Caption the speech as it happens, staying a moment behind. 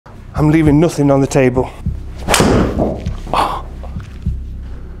I'm leaving nothing on the table.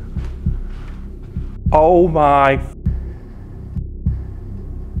 Oh my.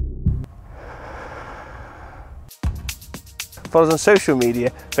 Follow us on social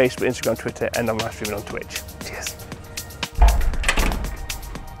media, Facebook, Instagram, Twitter, and I'm live streaming on Twitch. Cheers.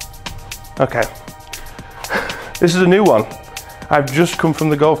 Okay. This is a new one. I've just come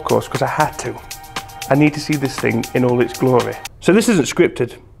from the golf course because I had to. I need to see this thing in all its glory. So this isn't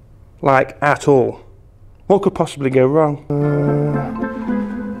scripted, like at all. What could possibly go wrong?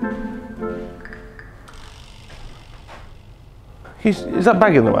 Is that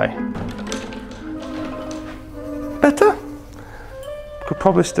bag in the way? Better? Could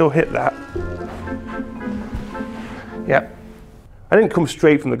probably still hit that. Yep. I didn't come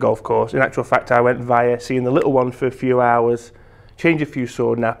straight from the golf course. In actual fact, I went via seeing the little one for a few hours, change a few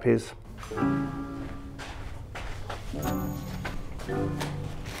sword nappies.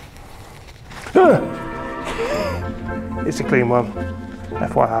 It's a clean one,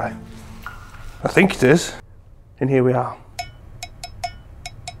 FYI. I think it is. And here we are.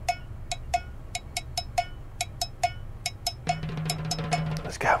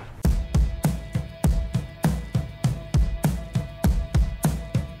 Let's go.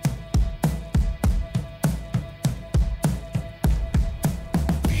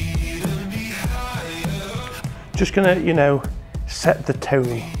 Just gonna, you know, set the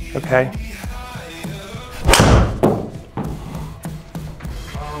tone, okay?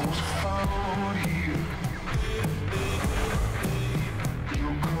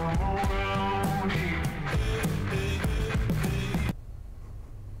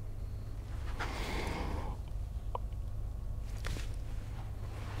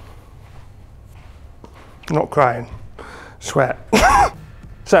 Not crying, sweat.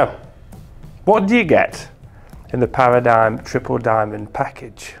 So, what do you get in the Paradym Triple Diamond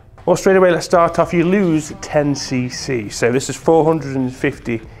package? Well, straight away, let's start off. You lose 10 cc. So this is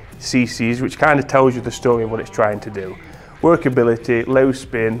 450 cc's, which kind of tells you the story of what it's trying to do. Workability, low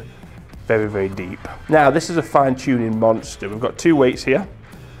spin, very, very deep. Now, this is a fine-tuning monster. We've got two weights here.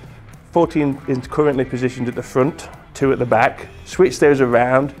 14 is currently positioned at the front, 2 at the back. Switch those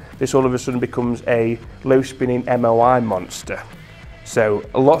around. This all of a sudden becomes a low-spinning MOI monster. So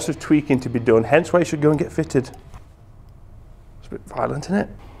lots of tweaking to be done, hence why you should go and get fitted. It's a bit violent, isn't it?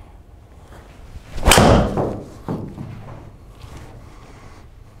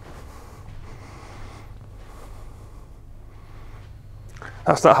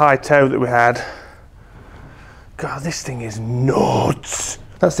 That's that high toe that we had. God, this thing is nuts.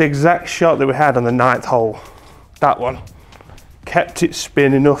 That's the exact shot that we had on the 9th hole. That one. Kept it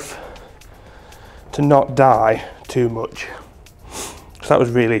spin enough to not die too much. So that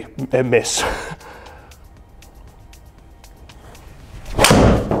was really a miss.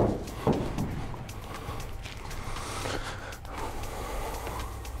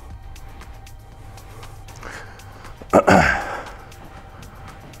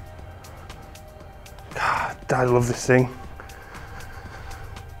 God, I love this thing.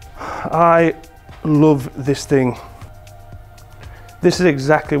 I love this thing. This is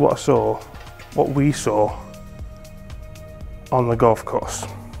exactly what I saw, what we saw on the golf course.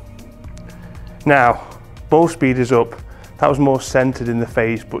 Now, ball speed is up. That was more centered in the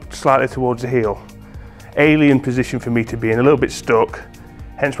face, but slightly towards the heel. Alien position for me to be in, a little bit stuck,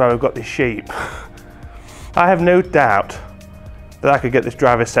 hence why we've got this shape. I have no doubt that I could get this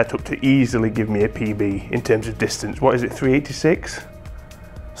driver set up to easily give me a PB in terms of distance. What is it, 386?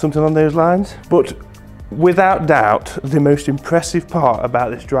 Something on those lines? But without doubt, the most impressive part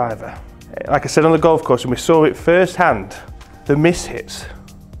about this driver, like I said on the golf course, and we saw it firsthand, the mishits.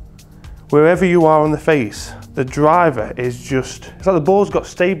 Wherever you are on the face, the driver is just, it's like the ball's got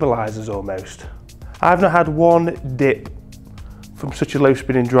stabilizers almost. I've not had one dip from such a low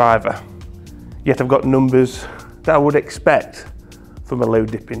spinning driver, yet I've got numbers that I would expect from a low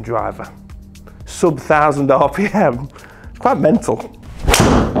dipping driver. Sub 1000 RPM, it's quite mental.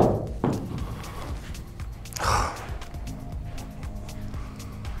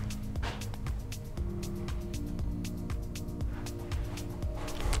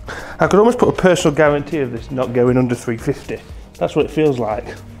 I could almost put a personal guarantee of this not going under 350. That's what it feels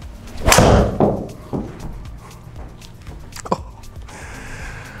like.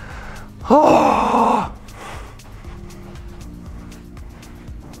 Oh.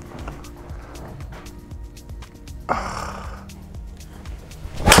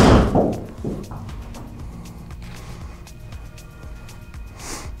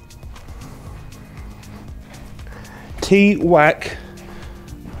 T-whack.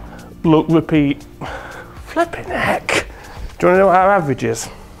 Look, repeat. Flipping heck. Do you want to know what our average is?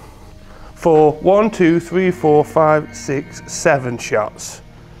 for 1, 2, 3, 4, 5, 6, 7 shots.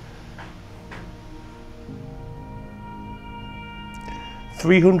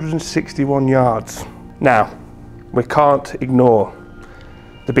 361 yards. Now, we can't ignore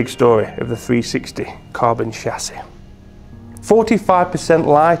the big story of the 360 carbon chassis. 45%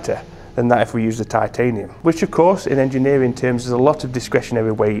 lighter than that if we use the titanium, which of course in engineering terms is a lot of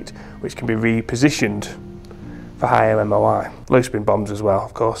discretionary weight which can be repositioned for higher MOI. Low spin bombs as well,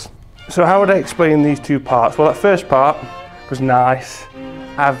 of course. So how would I explain these two parts? Well, that first part was nice,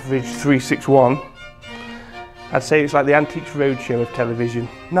 average 361. I'd say it's like the Antiques Roadshow of television.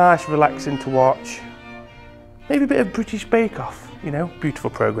 Nice, relaxing to watch. Maybe a bit of British Bake Off, you know,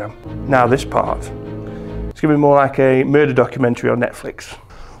 beautiful programme. Now this part, it's gonna be more like a murder documentary on Netflix.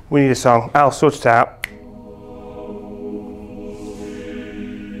 We need a song, I'll sort it out.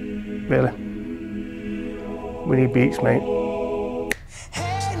 Really? We need beats, mate.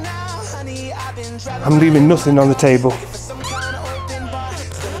 I'm leaving nothing on the table.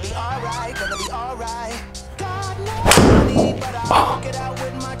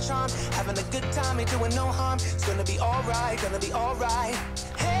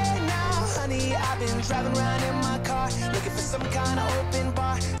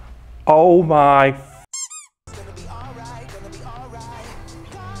 Oh my.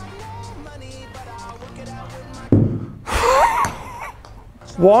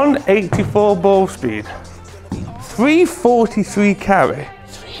 184 ball speed, 343 carry,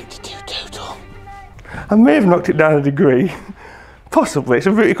 382 total. I may have knocked it down a degree, possibly.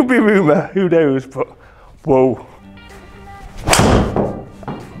 It could be a rumour, who knows? But whoa.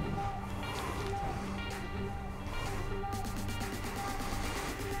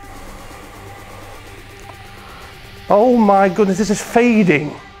 Oh my goodness, this is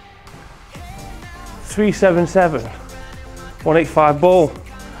fading. 377, 185 ball.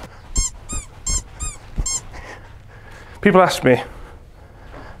 People ask me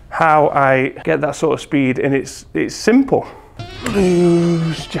how I get that sort of speed, and it's simple.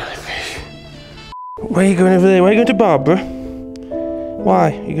 Blues jellyfish. Where are you going over there? Where are you going to Barbara?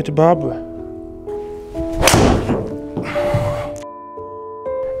 Why are you going to Barbara?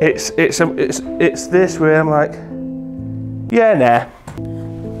 It's this where I'm like, yeah, nah.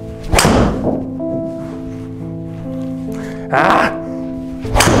 Ah!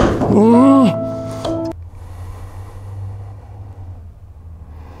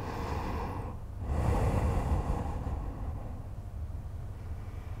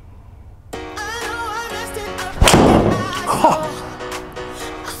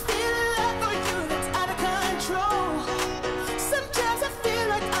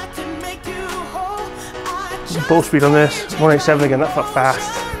 Ball speed on this, 187 again, that's not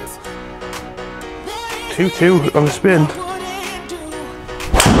fast. 2-2 on the spin.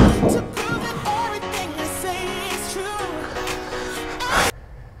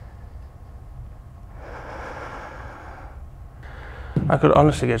 I could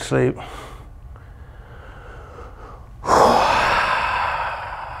honestly get sleep.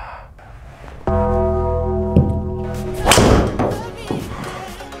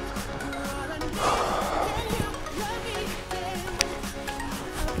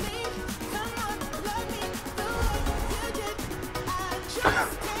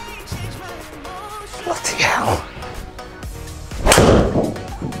 Bloody hell.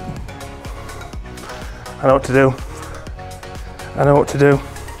 I know what to do. I know what to do.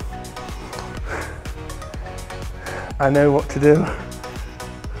 I know what to do.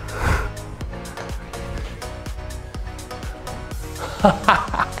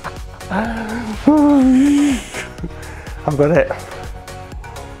 I've got it.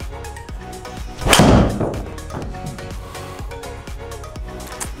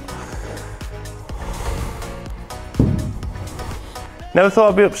 Never thought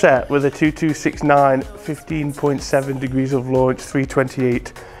I'd be upset with a 2269, 15.7 degrees of launch,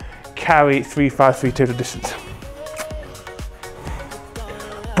 328 carry, 353 total distance.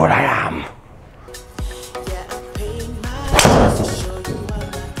 But I am.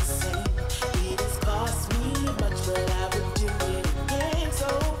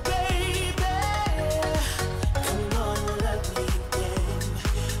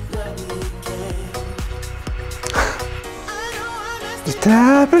 It's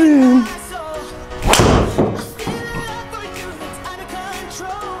happening.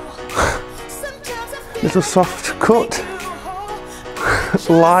 Little soft cut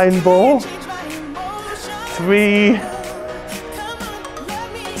line ball.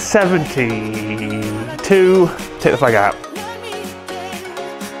 372. Take the flag out.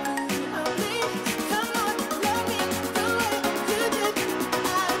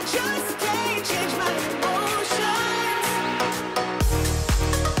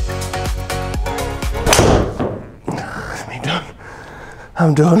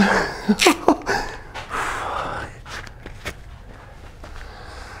 I'm done.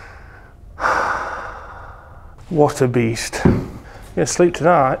 What a beast. I'm gonna sleep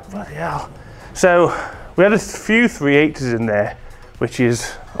tonight, bloody hell. So we had a few 380s in there, which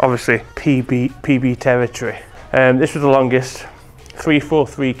is obviously PB territory. This was the longest,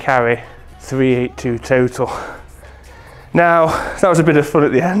 343 carry, 382 total. Now, that was a bit of fun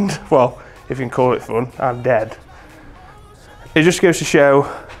at the end. Well, if you can call it fun, I'm dead. It just goes to show,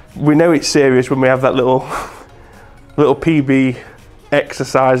 we know it's serious when we have that little PB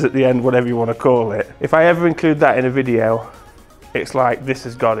exercise at the end, whatever you want to call it. If I ever include that in a video, it's like, this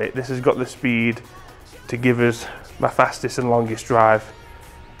has got it. This has got the speed to give us my fastest and longest drive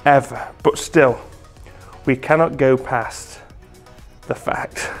ever. But still, we cannot go past the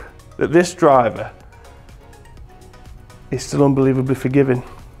fact that this driver is still unbelievably forgiving.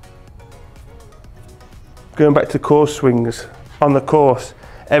 Going back to course swings, on the course,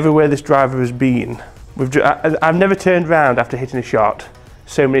 everywhere this driver has been, I've never turned around after hitting a shot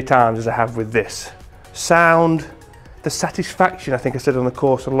so many times as I have with this. Sound, the satisfaction, I think I said on the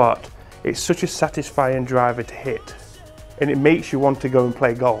course a lot, it's such a satisfying driver to hit. And it makes you want to go and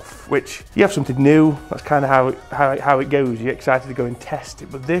play golf, which you have something new. That's kind of how it goes. You're excited to go and test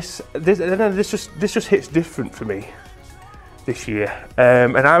it. But this just hits different for me this year.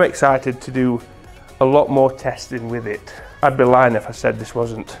 And I'm excited to do a lot more testing with it. I'd be lying if I said this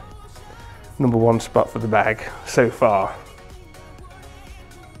wasn't #1 spot for the bag so far.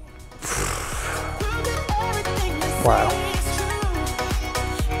 Wow.